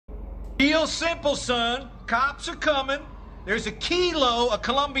Real simple, son. Cops are coming. There's a kilo of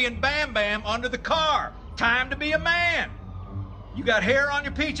Colombian Bam Bam under the car. Time to be a man. You got hair on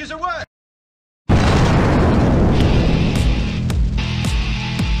your peaches or what?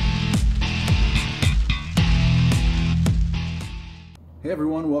 Hey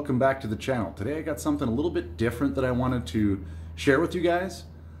everyone, welcome back to the channel. Today I got something a little bit different that I wanted to share with you guys.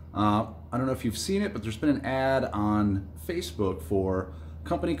 I don't know if you've seen it, but there's been an ad on Facebook for a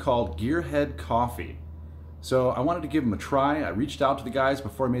company called GearHead Coffee. So I wanted to give them a try. I reached out to the guys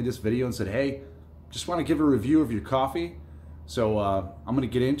before I made this video and said, hey, just want to give a review of your coffee. So I'm going to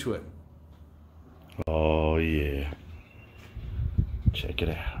get into it. Oh yeah, check it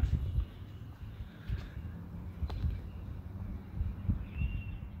out.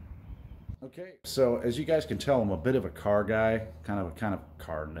 Okay, so as you guys can tell, I'm a bit of a car guy, kind of a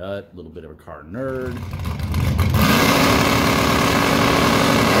car nut, a little bit of a car nerd.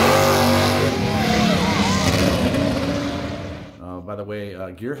 By the way,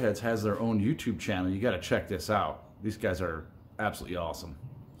 GearHeads has their own YouTube channel. You got to check this out. These guys are absolutely awesome.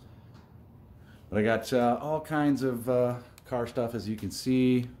 But I got all kinds of car stuff, as you can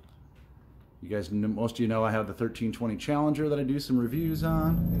see. You guys, most of you know I have the 1320 Challenger that I do some reviews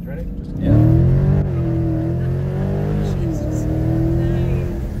on. You guys ready? Yeah.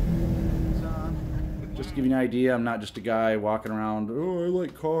 Just to give you an idea, I'm not just a guy walking around, oh, I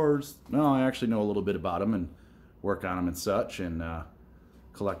like cars. No, I actually know a little bit about them and work on them and such, and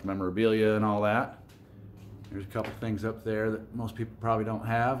collect memorabilia and all that. There's a couple things up there that most people probably don't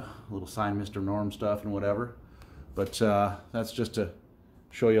have. A little signed Mr. Norm stuff and whatever. But that's just to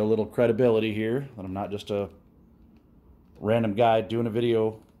show you a little credibility here, that I'm not just a random guy doing a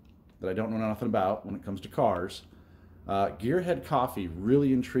video that I don't know nothing about when it comes to cars. GearHead Coffee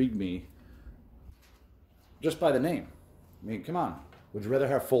really intrigued me just by the name. I mean, come on. Would you rather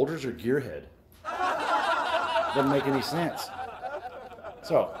have Folgers or GearHead? Doesn't make any sense.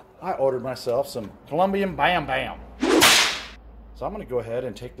 So I ordered myself some Colombian Bam Bam. So I'm going to go ahead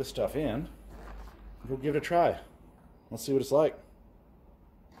and take this stuff in and go give it a try. Let's see what it's like.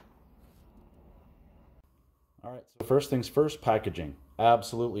 Alright, so first things first, packaging.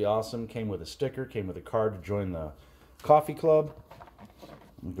 Absolutely awesome. Came with a sticker, came with a card to join the coffee club.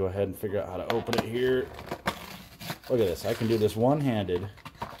 I'm going to go ahead and figure out how to open it here. Look at this. I can do this one-handed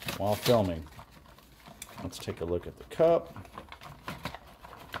while filming. Let's take a look at the cup.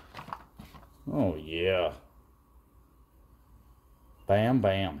 Oh yeah. Bam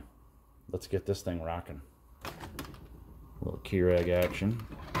bam. Let's get this thing rocking. A little Keurig action.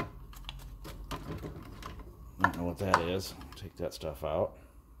 I don't know what that is. Take that stuff out.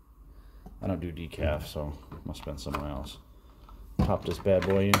 I don't do decaf, so it must have been somewhere else. Pop this bad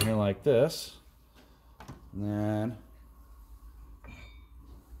boy in here like this. And then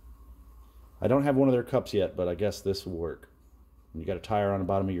I don't have one of their cups yet, but I guess this will work. When you got a tire on the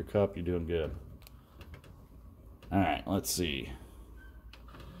bottom of your cup, you're doing good. Alright, let's see.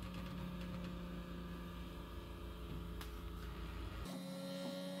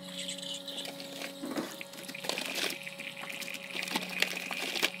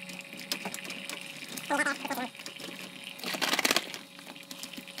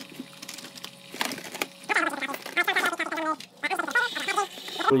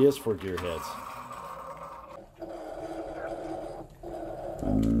 It really is for GearHeads.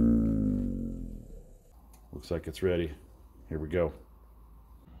 Looks like it's ready. Here we go.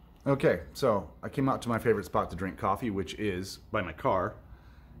 Okay, so I came out to my favorite spot to drink coffee, which is by my car.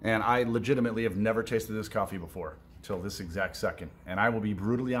 And I legitimately have never tasted this coffee before, till this exact second. And I will be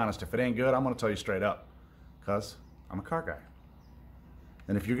brutally honest, if it ain't good, I'm gonna tell you straight up. Because I'm a car guy.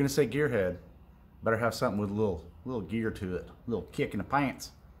 And if you're gonna say GearHead, better have something with a little gear to it. A little kick in the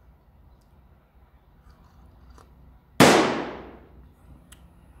pants.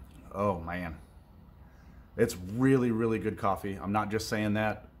 Oh man. It's really, really good coffee. I'm not just saying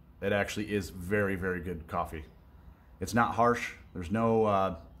that. It actually is very, very good coffee. It's not harsh. There's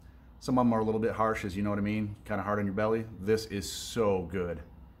no, some of them are a little bit harsh, as you know what I mean. Kind of hard on your belly. This is so good.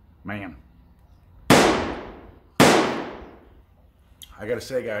 Man. I gotta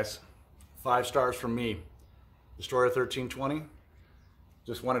say, guys, 5 stars from me. Destroyer 1320.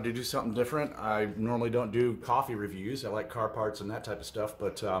 Just wanted to do something different. I normally don't do coffee reviews. I like car parts and that type of stuff,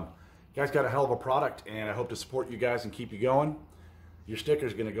 but you guys got a hell of a product, and I hope to support you guys and keep you going. Your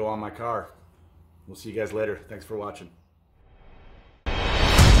sticker's gonna go on my car. We'll see you guys later. Thanks for watching.